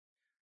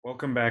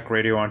Welcome back,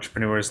 radio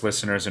entrepreneurs,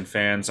 listeners, and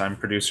fans. I'm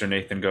producer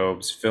Nathan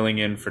Gobes, filling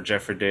in for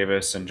Jeffrey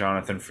Davis and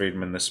Jonathan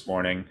Friedman this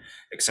morning.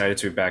 Excited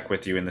to be back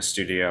with you in the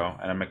studio,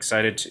 and I'm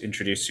excited to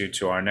introduce you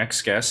to our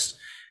next guest,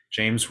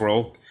 James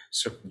Rolke,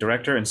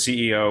 Director and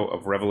CEO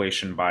of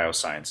Revelation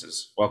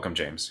Biosciences. Welcome,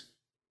 James.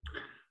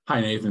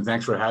 Hi, Nathan.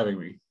 Thanks for having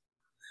me.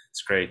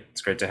 It's great.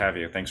 It's great to have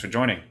you. Thanks for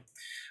joining.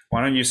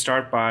 Why don't you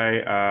start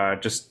by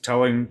just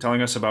telling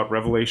us about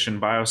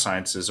Revelation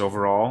Biosciences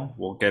overall?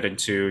 We'll get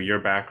into your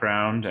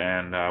background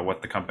and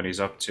what the company's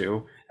up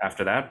to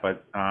after that.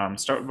 But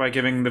start by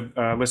giving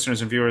the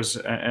listeners and viewers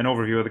an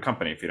overview of the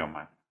company, if you don't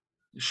mind.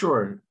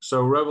 Sure.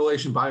 So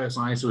Revelation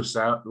Bioscience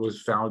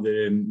was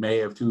founded in May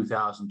of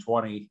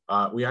 2020.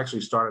 We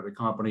actually started the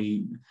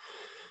company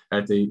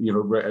at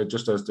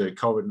just as the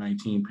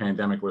COVID-19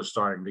 pandemic was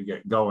starting to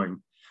get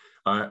going.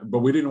 But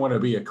we didn't want to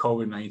be a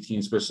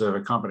COVID-19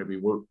 specific company.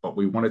 But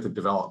we wanted to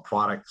develop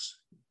products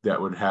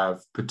that would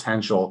have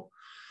potential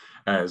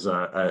as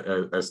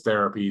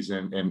therapies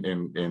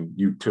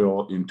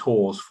and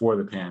tools for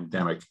the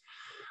pandemic.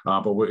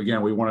 But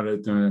we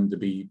wanted them to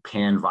be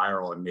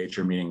pan-viral in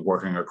nature, meaning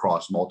working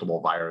across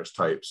multiple virus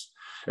types.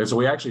 And so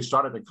we actually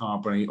started the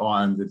company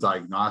on the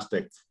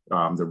diagnostic,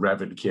 the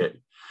Revit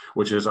kit,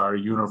 which is our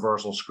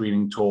universal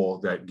screening tool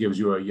that gives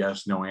you a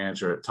yes/no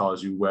answer. It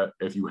tells you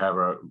if you have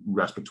a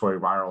respiratory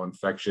viral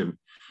infection,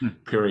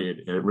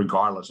 period,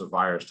 regardless of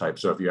virus type.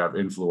 So if you have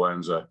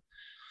influenza,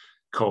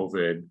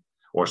 COVID,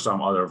 or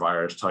some other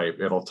virus type,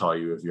 it'll tell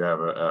you if you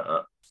have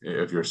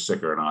if you're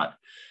sick or not.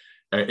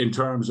 In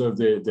terms of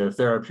the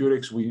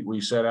therapeutics,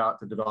 we set out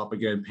to develop,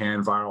 again,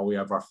 pan-viral. We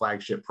have our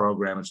flagship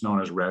program. It's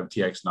known as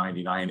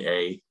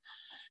RevTX99A.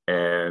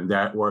 And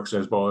that works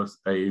as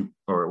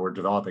we're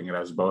developing it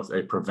as both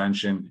a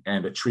prevention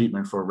and a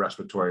treatment for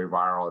respiratory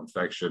viral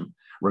infection,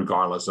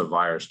 regardless of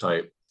virus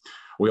type.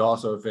 We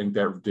also think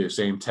that the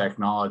same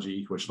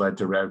technology, which led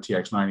to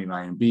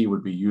RevTX99B,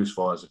 would be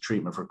useful as a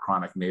treatment for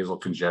chronic nasal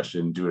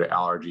congestion due to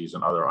allergies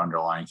and other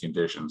underlying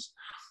conditions.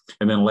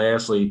 And then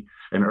lastly,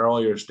 an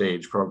earlier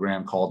stage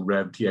program called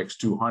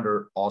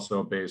RevTX200,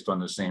 also based on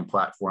the same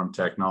platform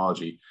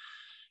technology,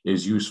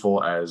 is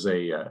useful as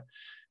an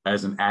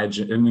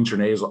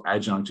intranasal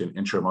adjunct and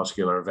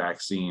intramuscular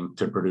vaccine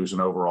to produce an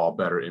overall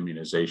better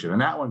immunization.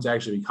 And that one's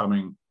actually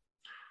becoming,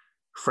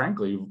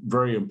 frankly,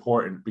 very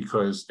important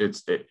because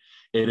it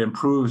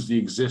improves the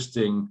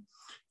existing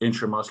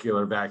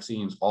intramuscular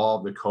vaccines. All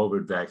of the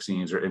COVID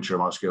vaccines are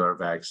intramuscular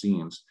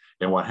vaccines.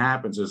 And what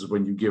happens is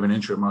when you give an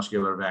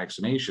intramuscular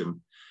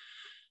vaccination,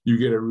 you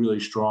get a really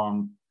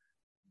strong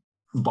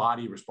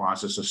body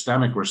response, a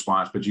systemic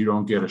response, but you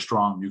don't get a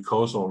strong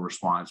mucosal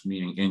response,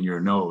 meaning in your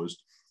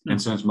nose.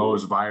 And since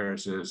most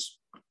viruses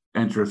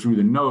enter through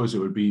the nose, it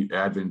would be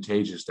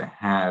advantageous to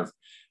have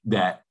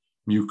that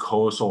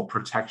mucosal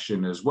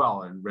protection as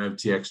well. And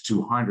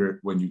RevTX200,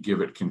 when you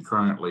give it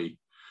concurrently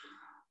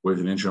with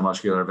an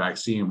intramuscular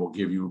vaccine, will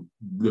give you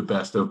the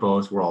best of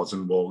both worlds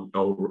and will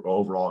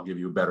overall give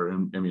you better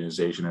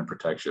immunization and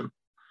protection.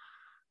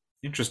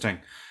 Interesting.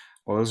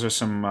 Well, those are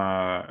some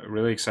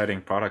really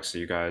exciting products that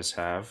you guys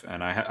have,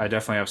 and I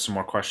definitely have some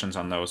more questions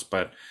on those.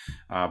 But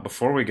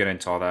before we get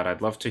into all that,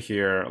 I'd love to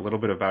hear a little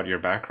bit about your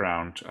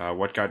background.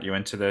 What got you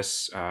into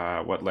this?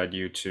 What led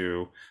you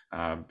to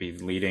be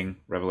leading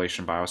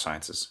Revelation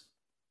Biosciences?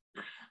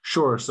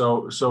 Sure.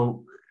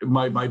 So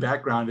my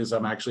background is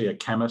I'm actually a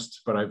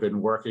chemist, but I've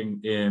been working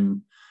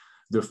in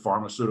the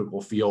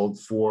pharmaceutical field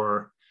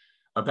for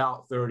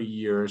about 30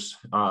 years.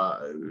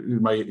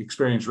 My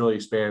experience really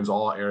spans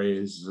all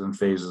areas and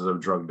phases of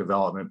drug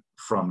development,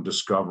 from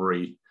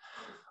discovery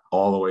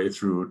all the way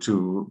through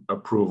to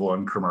approval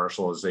and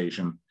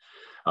commercialization.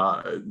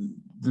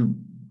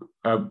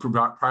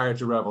 Prior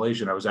to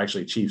Revelation, I was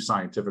actually chief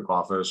scientific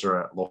officer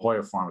at La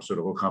Jolla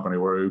Pharmaceutical Company,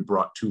 where we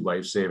brought two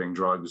life-saving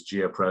drugs,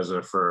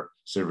 Giapreza for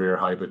severe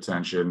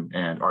hypertension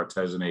and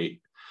artesunate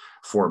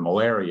for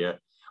malaria,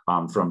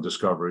 from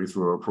discovery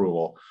through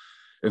approval.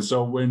 And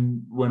so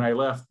when I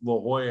left La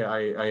Jolla,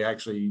 I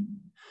actually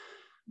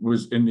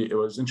was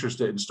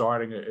interested in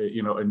starting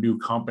a new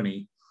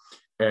company,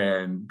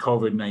 and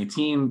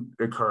COVID-19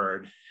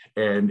 occurred.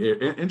 And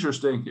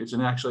it's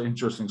an actually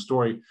interesting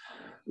story.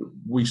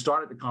 We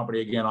started the company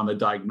again on the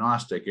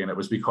diagnostic, and it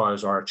was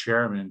because our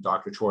chairman,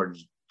 Dr.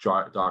 George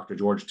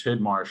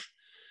Tidmarsh,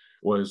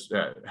 was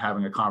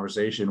having a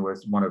conversation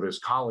with one of his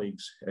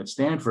colleagues at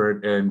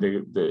Stanford, and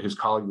his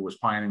colleague was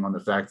pining on the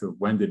fact of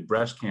when did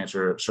breast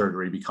cancer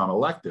surgery become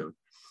elective,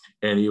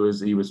 and he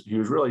was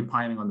really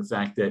pining on the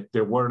fact that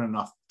there weren't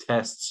enough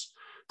tests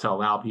to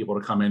allow people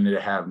to come in to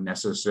have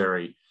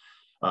necessary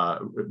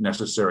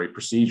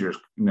procedures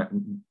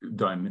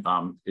done,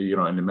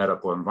 in the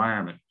medical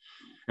environment.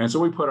 And so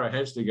we put our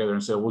heads together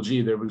and said, well,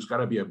 gee, there's got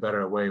to be a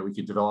better way. We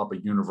could develop a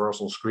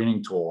universal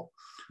screening tool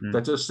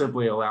that just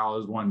simply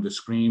allows one to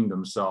screen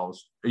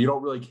themselves. You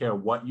don't really care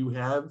what you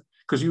have,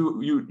 because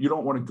you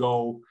don't want to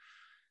go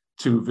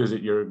to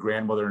visit your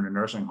grandmother in a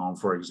nursing home,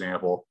 for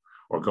example,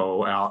 or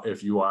go out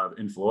if you have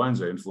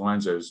influenza.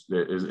 Influenza is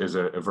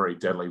a very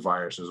deadly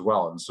virus as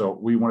well. And so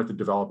we wanted to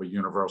develop a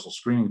universal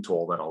screening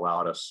tool that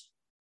allowed us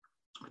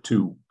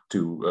to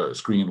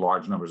screen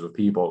large numbers of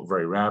people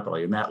very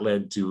rapidly, and that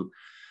led to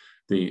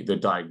the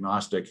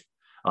diagnostic.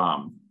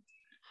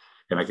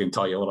 And I can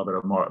tell you a little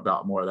bit more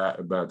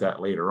about that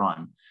later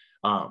on.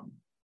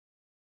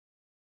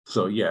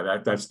 So yeah,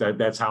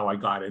 that's how I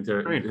got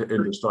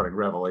into starting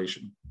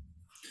Revelation.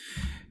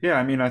 Yeah,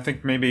 I mean, I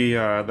think maybe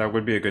that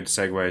would be a good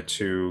segue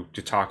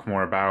to talk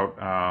more about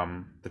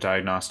the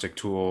diagnostic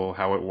tool,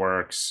 how it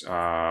works,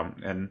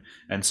 and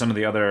some of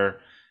the other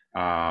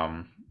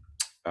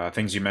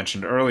things you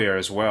mentioned earlier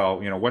as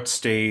well. You know, what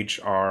stage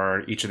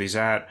are each of these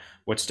at?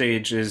 What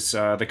stage is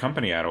the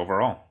company at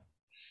overall?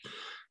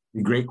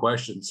 Great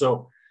question.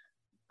 So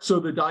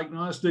the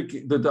diagnostic,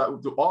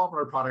 all of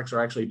our products are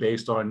actually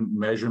based on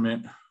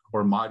measurement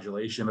or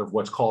modulation of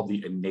what's called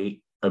the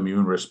innate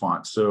immune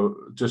response. So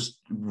just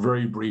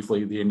very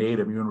briefly, the innate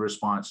immune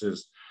response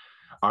is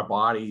our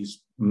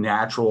body's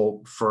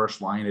natural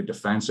first line of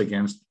defense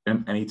against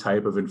any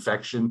type of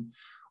infection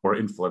or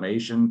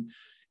inflammation.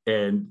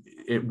 And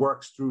it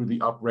works through the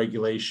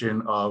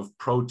upregulation of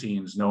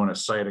proteins known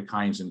as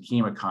cytokines and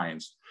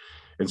chemokines.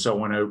 And so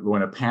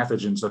when a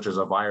pathogen such as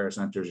a virus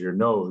enters your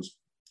nose,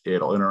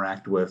 it'll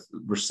interact with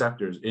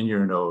receptors in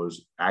your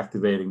nose,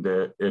 activating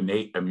the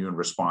innate immune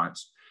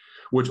response,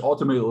 which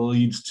ultimately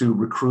leads to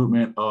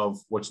recruitment of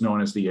what's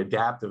known as the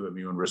adaptive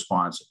immune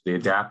response. The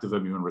adaptive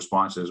immune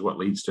response is what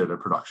leads to the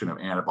production of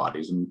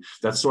antibodies. And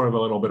that's sort of a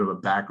little bit of a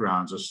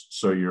background, just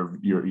so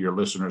your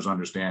listeners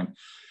understand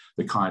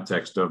the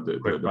context of the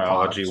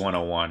biology products.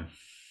 101.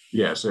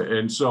 Yes.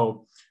 And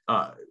so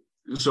the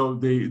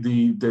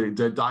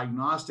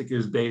diagnostic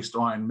is based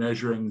on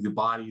measuring the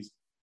body's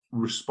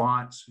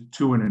response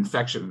to an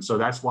infection. So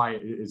that's why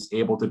it's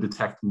able to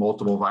detect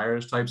multiple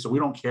virus types. So we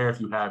don't care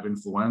if you have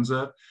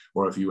influenza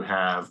or if you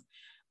have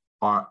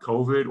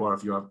COVID or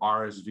if you have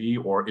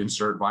RSV or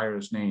insert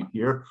virus name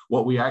here.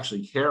 What we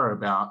actually care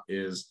about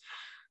is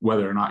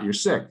whether or not you're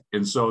sick.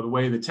 And so the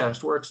way the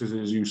test works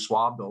is you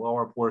swab the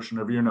lower portion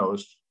of your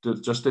nose,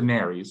 just the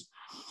nares.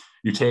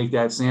 You take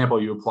that sample,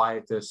 you apply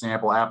it to a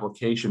sample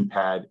application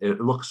pad.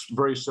 It looks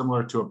very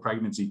similar to a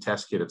pregnancy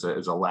test kit. It's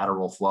a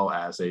lateral flow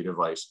assay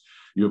device.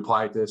 You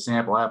apply it to a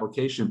sample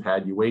application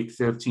pad, you wait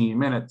 15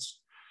 minutes,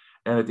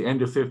 and at the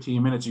end of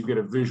 15 minutes, you get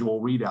a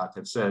visual readout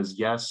that says,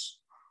 yes,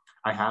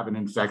 I have an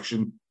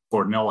infection,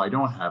 or no, I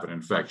don't have an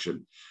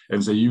infection.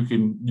 And so you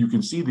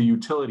can see the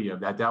utility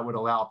of that. That would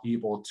allow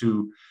people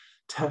to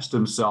test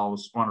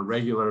themselves on a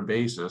regular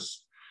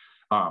basis,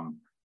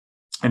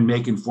 and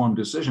make informed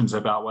decisions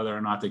about whether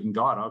or not they can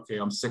go out. Okay,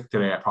 I'm sick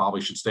today. I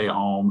probably should stay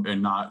home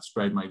and not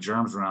spread my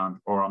germs around,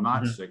 or I'm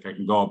not sick. I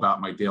can go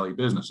about my daily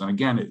business. And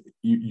again,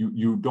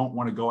 you don't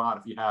want to go out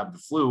if you have the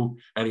flu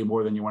any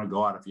more than you want to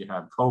go out if you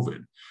have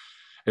COVID.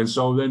 And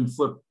so then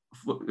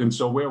and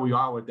so where we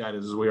are with that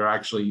is we are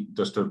actually,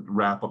 just to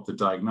wrap up the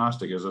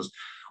diagnostic, is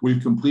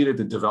we've completed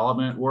the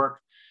development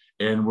work,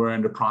 and we're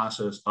in the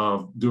process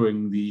of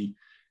doing the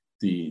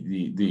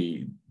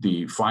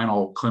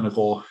final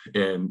clinical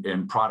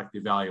and product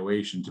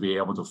evaluation to be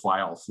able to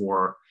file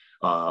for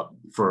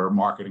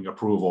marketing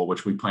approval,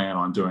 which we plan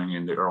on doing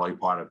in the early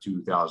part of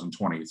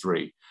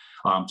 2023.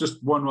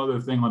 Just one other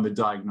thing on the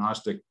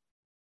diagnostic.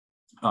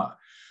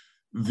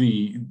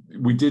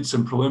 We did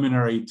some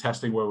preliminary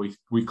testing where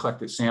we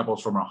collected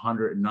samples from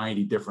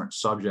 190 different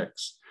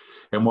subjects.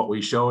 And what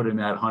we showed in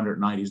that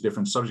 190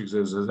 different subjects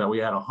is that we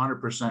had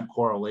 100%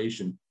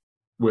 correlation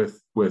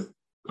with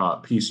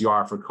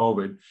PCR for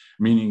COVID,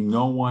 meaning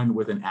no one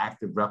with an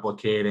active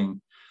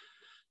replicating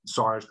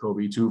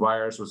SARS-CoV-2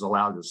 virus was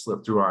allowed to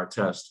slip through our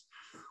test.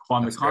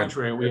 On the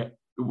contrary,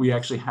 we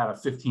actually had a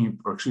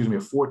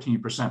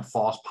 14%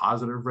 false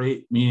positive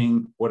rate,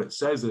 meaning what it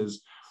says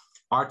is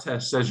our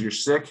test says you're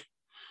sick,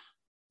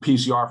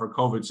 PCR for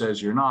COVID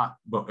says you're not,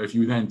 but if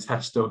you then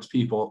test those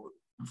people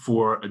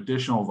for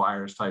additional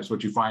virus types,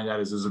 what you find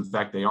out is in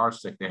fact they are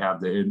sick. They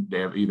have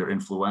either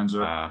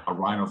influenza, a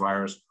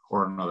rhinovirus,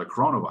 or another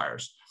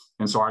coronavirus.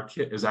 And so our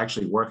kit is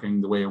actually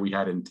working the way we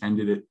had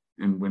intended it,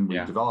 and when we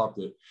developed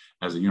it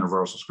as a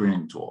universal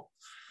screening tool.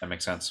 That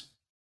makes sense.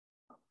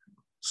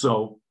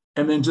 So,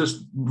 and then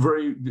just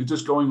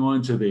going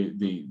on to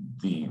the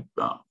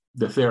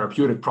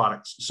therapeutic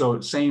products. So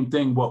same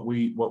thing. What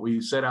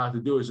we set out to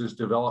do is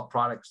develop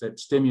products that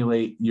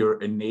stimulate your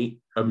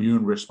innate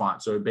immune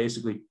response. So it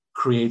basically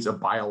creates a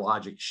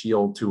biologic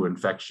shield to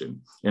infection.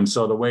 And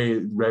so the way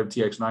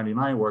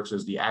RevTX99 works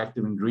is the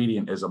active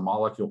ingredient is a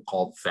molecule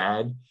called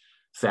FAD.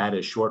 FAD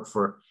is short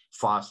for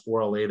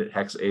phosphorylated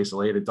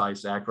hexacylated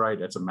disaccharide.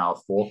 That's a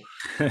mouthful.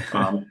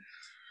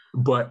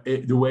 But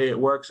the way it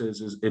works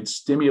is it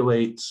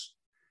stimulates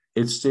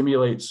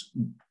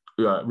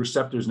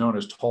receptors known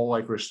as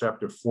toll-like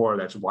receptor 4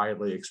 that's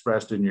widely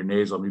expressed in your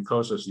nasal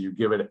mucosa. So you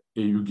give it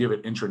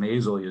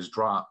intranasally as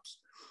drops,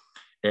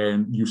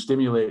 and you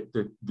stimulate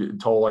the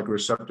toll-like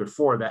receptor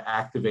 4 that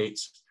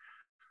activates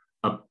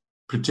a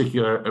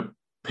particular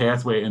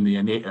pathway in the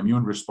innate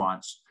immune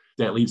response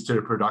that leads to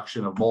the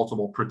production of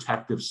multiple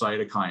protective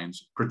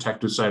cytokines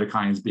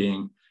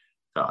being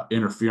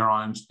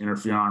interferons,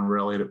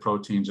 interferon-related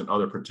proteins, and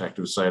other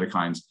protective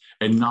cytokines,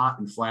 and not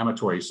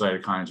inflammatory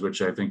cytokines,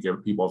 which I think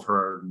people have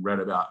heard and read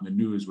about in the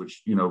news,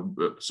 which,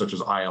 such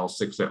as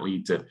IL-6 that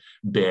lead to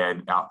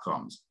bad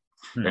outcomes.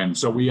 And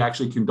so we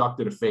actually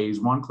conducted a phase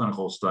 1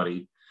 clinical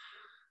study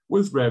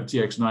with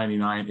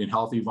RevTX99 in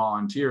healthy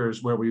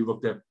volunteers, where we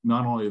looked at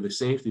not only the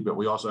safety, but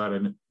we also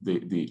had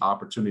the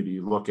opportunity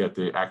to look at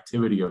the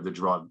activity of the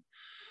drug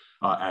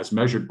as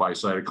measured by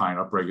cytokine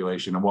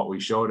upregulation. And what we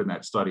showed in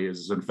that study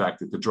is in fact,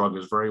 that the drug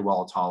is very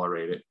well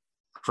tolerated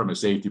from a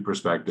safety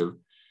perspective.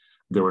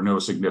 There were no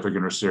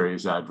significant or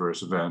serious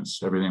adverse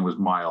events. Everything was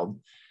mild.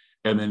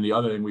 And then the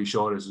other thing we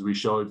showed is we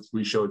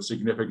showed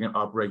significant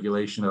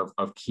upregulation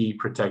of key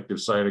protective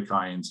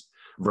cytokines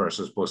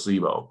versus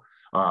placebo.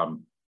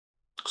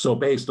 So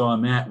based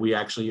on that, we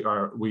actually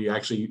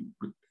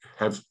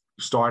have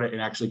started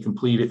and actually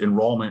completed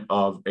enrollment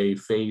of a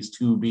phase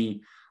 2b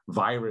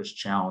virus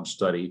challenge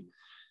study.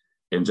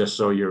 And just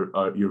so your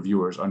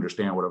viewers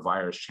understand what a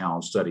virus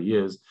challenge study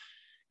is,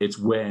 it's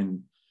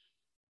when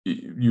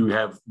you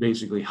have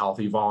basically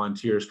healthy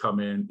volunteers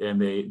come in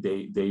and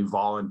they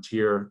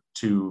volunteer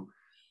to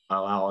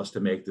allow us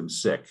to make them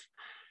sick.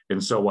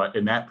 And so what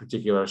in that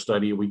particular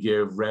study, we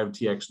give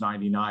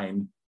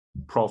RevTX99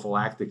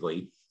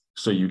 prophylactically.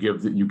 So you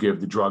give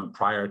the drug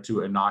prior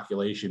to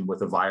inoculation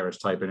with a virus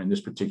type. And in this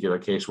particular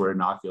case, we're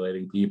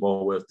inoculating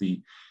people with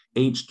the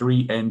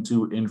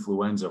H3N2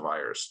 influenza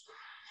virus.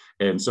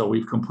 And so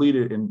we've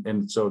completed,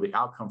 and so the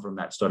outcome from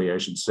that study, I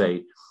should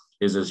say,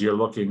 is you're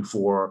looking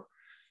for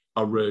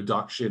a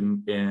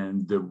reduction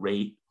in the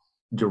rate,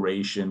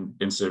 duration,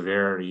 and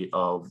severity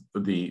of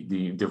the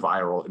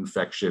viral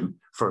infection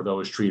for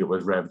those treated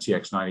with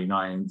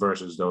RevTX99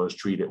 versus those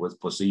treated with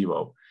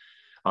placebo.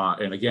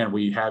 And again,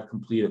 we have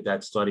completed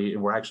that study,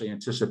 and we're actually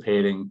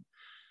anticipating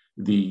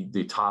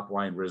the top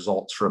line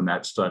results from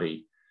that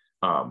study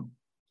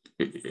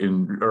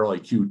in early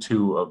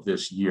Q2 of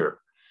this year.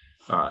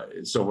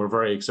 So we're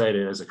very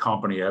excited as a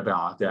company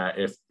about that.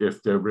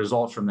 If the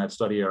results from that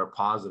study are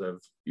positive,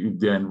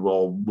 then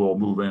we'll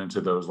move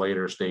into those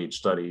later stage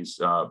studies,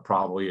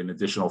 probably an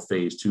additional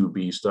phase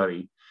 2b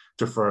study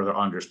to further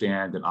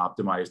understand and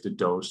optimize the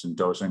dose and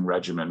dosing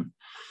regimen,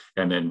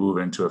 and then move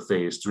into a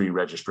phase 3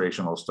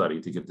 registrational study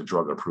to get the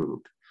drug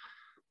approved.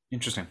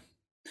 Interesting.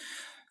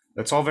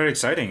 That's all very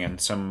exciting and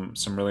some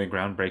really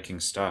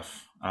groundbreaking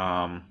stuff.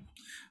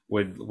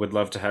 Would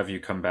love to have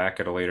you come back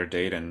at a later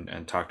date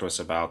and talk to us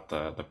about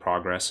the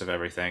progress of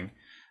everything.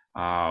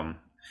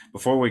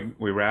 Before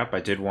we wrap, I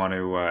did want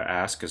to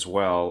ask as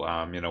well.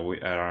 On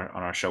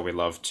our show, we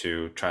love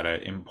to try to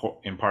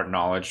impart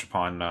knowledge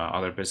upon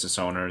other business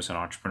owners and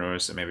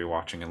entrepreneurs that may be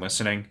watching and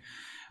listening.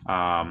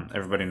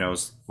 Everybody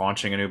knows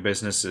launching a new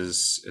business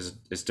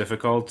is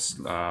difficult.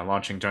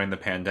 Launching during the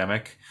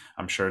pandemic,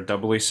 I'm sure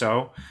doubly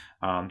so.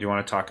 Do you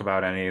want to talk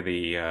about any of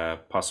the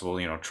possible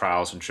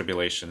trials and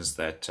tribulations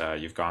that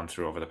you've gone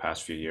through over the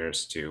past few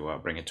years to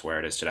bring it to where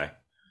it is today?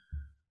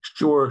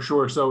 Sure.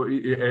 So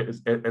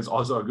it's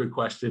also a good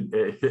question,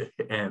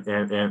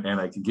 and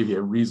I can give you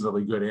a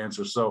reasonably good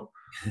answer. So,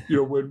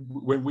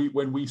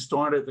 when we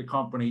started the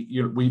company,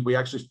 we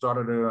actually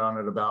started it on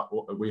at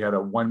about, we had a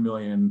 $1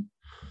 million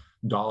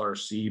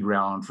seed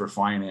round for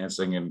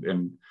financing,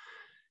 and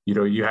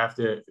you have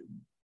to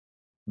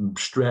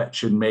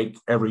stretch and make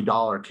every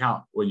dollar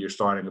count when you're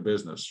starting a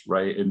business,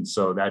 right? And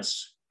so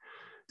that's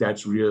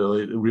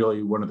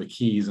really one of the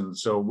keys. And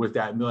so with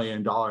that $1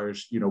 million,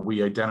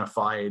 we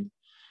identified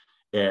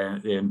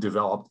and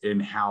developed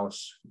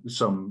in-house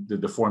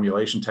the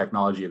formulation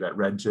technology that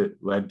led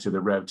to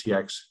the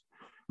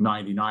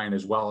RevTX99,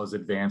 as well as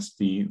advanced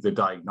the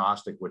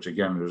diagnostic, which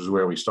again, this is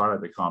where we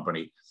started the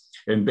company.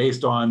 And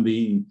based on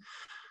the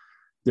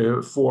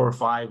 4 or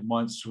 5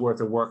 months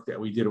worth of work that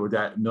we did with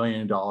that $1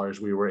 million,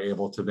 we were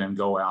able to then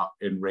go out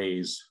and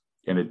raise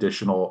an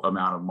additional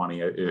amount of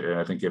money.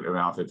 I think it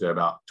amounted to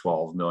about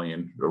 12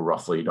 million or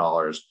roughly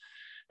dollars.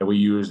 And we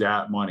used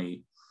that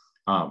money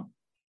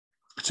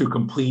to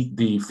complete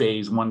the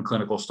phase 1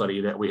 clinical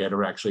study that we had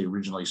actually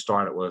originally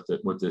started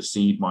with the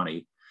seed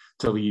money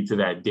to lead to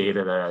that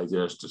data that I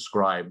just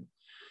described.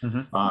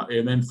 Mm-hmm.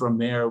 And then from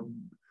there,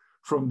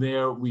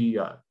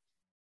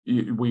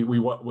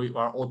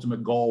 our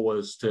ultimate goal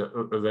was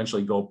to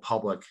eventually go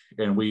public,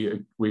 and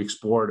we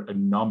explored a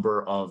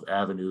number of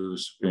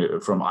avenues,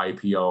 from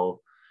IPO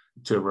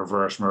to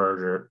reverse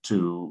merger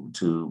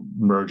to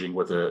merging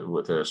with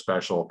a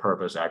special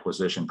purpose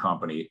acquisition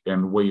company,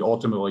 and we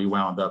ultimately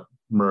wound up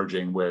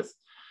merging with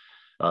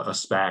a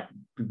SPAC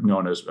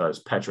known as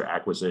Petra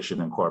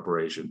Acquisition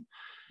Incorporation.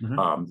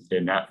 Mm-hmm.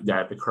 And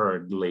that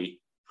occurred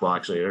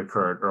it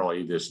occurred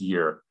early this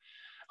year.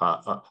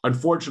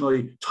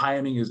 Unfortunately,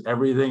 timing is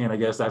everything, and I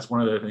guess that's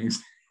one of the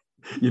things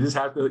you just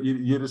have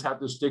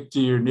to stick to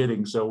your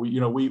knitting. So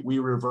we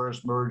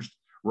reverse merged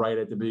right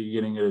at the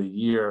beginning of the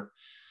year,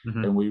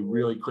 mm-hmm. and we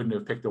really couldn't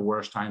have picked the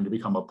worst time to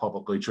become a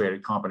publicly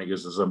traded company,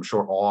 because, as I'm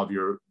sure all of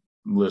your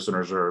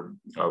listeners are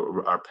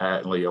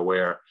patently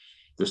aware,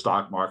 the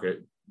stock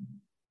market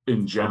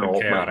in general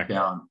went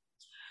down.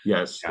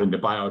 Yes, Yeah. and the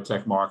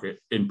biotech market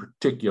in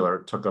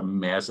particular took a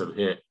massive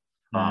hit.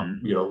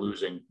 Mm,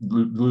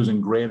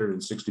 Losing greater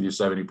than 60 to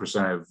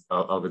 70%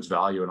 of its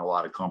value in a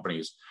lot of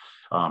companies.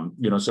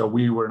 So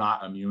we were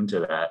not immune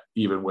to that,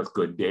 even with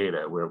good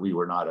data, where we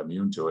were not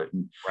immune to it.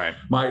 And right.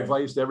 my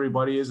advice to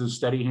everybody is a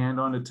steady hand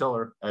on the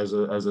tiller. As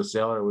a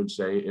sailor would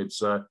say,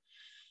 it's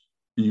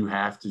you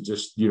have to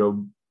just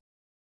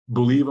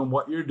believe in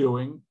what you're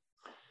doing,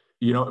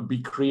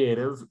 be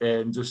creative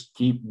and just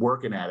keep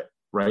working at it,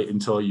 right?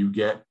 Until you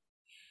get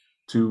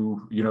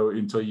to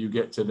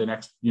the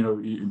next,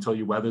 until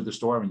you weather the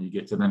storm and you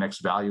get to the next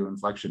value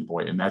inflection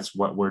point. And that's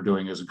what we're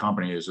doing as a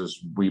company is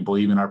we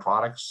believe in our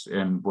products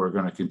and we're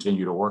going to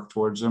continue to work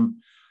towards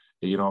them.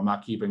 I'm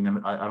not keeping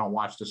them. I don't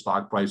watch the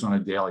stock price on a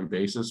daily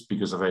basis,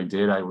 because if I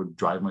did, I would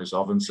drive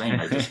myself insane.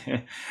 I just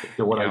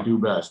do what I Yeah. do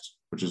best,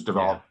 which is Yeah.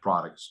 develop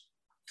products.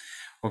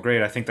 Well,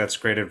 great. I think that's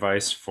great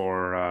advice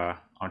for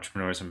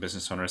entrepreneurs and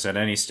business owners at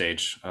any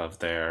stage of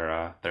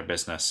their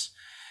business.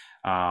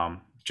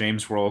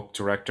 James Rolk,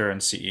 Director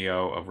and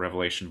CEO of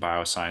Revelation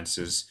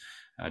Biosciences.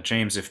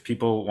 James, if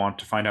people want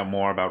to find out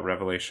more about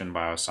Revelation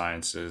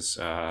Biosciences,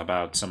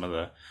 about some of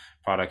the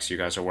products you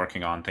guys are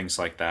working on, things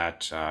like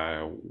that,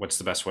 what's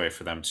the best way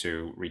for them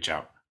to reach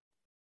out?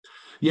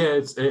 Yeah,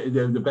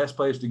 the best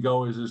place to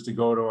go is to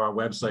go to our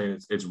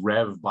website. It's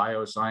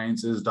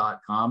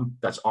revbiosciences.com.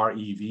 That's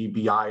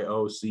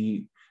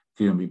REVBIOC,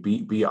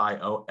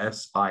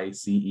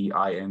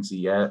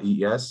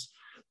 BIOSICEINCES,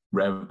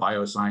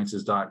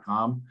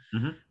 revbiosciences.com.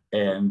 Mm-hmm.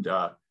 And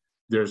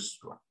there's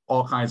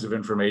all kinds of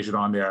information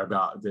on there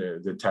about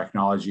the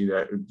technology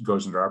that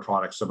goes into our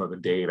products, some of the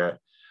data,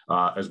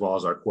 as well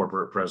as our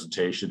corporate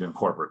presentation and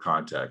corporate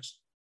context.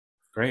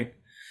 Great.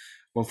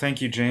 Well,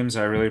 thank you, James.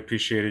 I really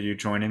appreciated you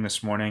joining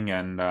this morning.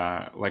 And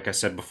like I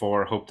said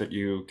before, hope that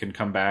you can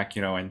come back,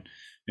 in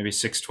maybe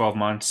 6, 12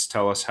 months,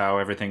 tell us how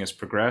everything has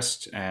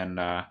progressed. And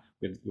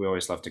we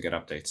always love to get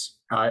updates.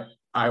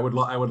 I would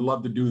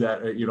love to do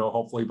that.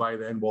 Hopefully by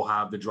then we'll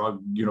have the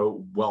drug,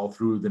 well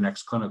through the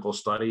next clinical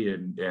study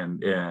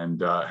and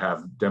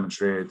have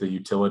demonstrated the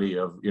utility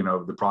of,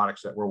 the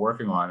products that we're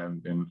working on.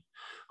 And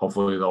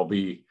hopefully they'll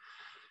be,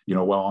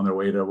 well on their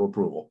way to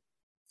approval.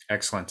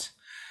 Excellent.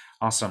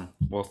 Awesome.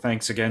 Well,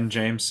 thanks again,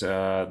 James.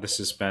 This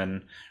has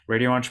been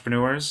Radio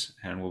Entrepreneurs,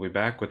 and we'll be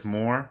back with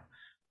more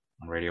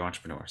on Radio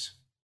Entrepreneurs.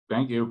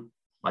 Thank you.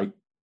 Bye.